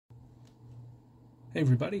Hey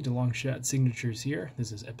everybody, DeLongshot Signatures here.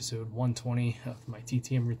 This is episode 120 of my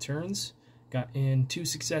TTM Returns. Got in 2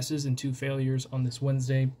 successes and 2 failures on this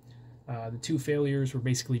Wednesday. The 2 failures were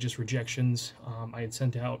basically just rejections. I had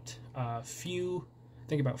sent out a few, I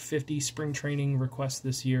think about 50 spring training requests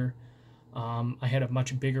this year. I had a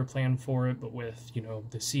much bigger plan for it, but with,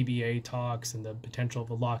 the CBA talks and the potential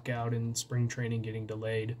of a lockout and spring training getting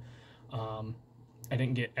delayed, I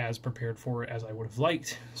didn't get as prepared for it as I would have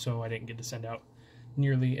liked, so I didn't get to send out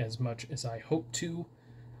nearly as much as I hoped to.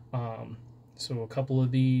 So a couple of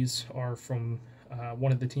these are from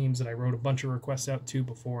one of the teams that I wrote a bunch of requests out to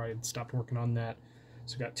before I had stopped working on that.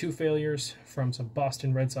 So got 2 failures from some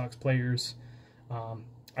Boston Red Sox players.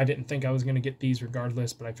 I didn't think I was going to get these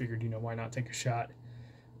regardless, but I figured, why not take a shot?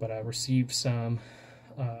 But I received some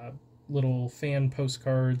little fan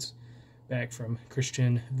postcards back from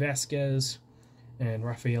Christian Vasquez and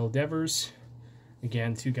Rafael Devers.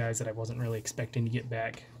 Again, 2 guys that I wasn't really expecting to get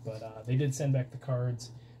back, but they did send back the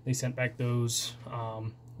cards. They sent back those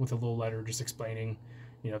with a little letter just explaining,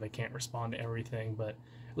 they can't respond to everything, but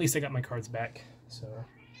at least I got my cards back, so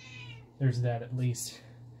there's that at least.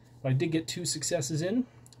 But I did get 2 successes in.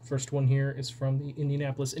 First one here is from the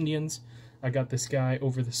Indianapolis Indians. I got this guy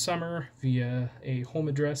over the summer via a home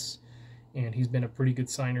address, and he's been a pretty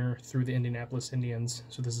good signer through the Indianapolis Indians.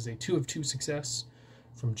 So this is a 2 of 2 success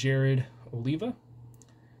from Jared Oliva.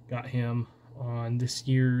 Got him on this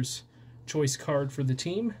year's choice card for the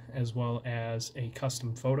team, as well as a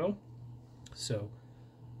custom photo. So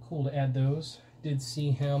cool to add those. Did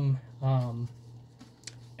see him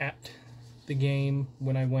at the game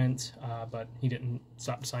when I went, but he didn't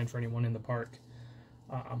stop to sign for anyone in the park,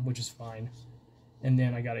 which is fine. And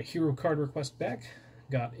then I got a hero card request back.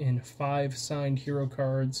 Got in 5 signed hero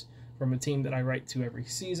cards from a team that I write to every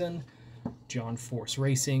season, John Force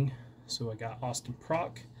Racing. So I got Austin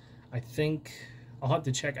Prock. I think, I'll have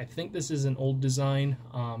to check, I think this is an old design,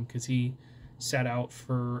 because he sat out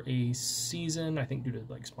for a season, I think due to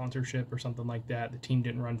sponsorship or something like that. The team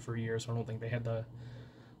didn't run for a year, so I don't think they had the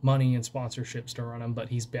money and sponsorships to run him, but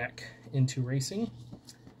he's back into racing.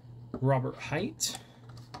 Robert Height,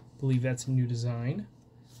 I believe that's a new design.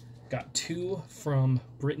 Got 2 from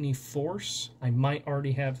Brittany Force. I might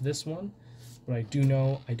already have this one, but I do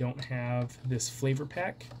know I don't have this flavor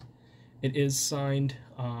pack. It is signed,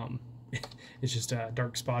 it's just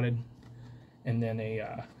dark spotted, and then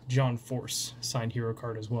a John Force signed hero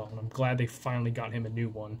card as well, and I'm glad they finally got him a new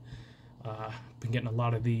one. Been getting a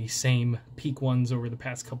lot of the same peak ones over the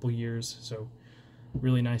past couple years, so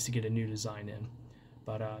really nice to get a new design in.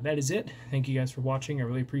 But that is it. Thank you guys for watching. I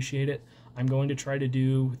really appreciate it. I'm going to try to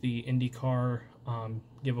do the IndyCar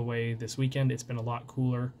giveaway this weekend. It's been a lot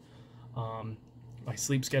cooler. My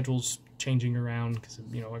sleep schedule's changing around because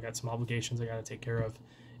I got some obligations I got to take care of,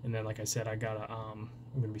 and then like I said, I'm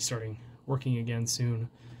going to be starting working again soon,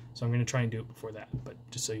 so I'm going to try and do it before that. But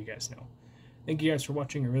just so you guys know, thank you guys for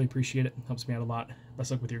watching. I really appreciate it. It helps me out a lot.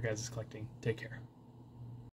 Best luck with your guys' collecting. Take care.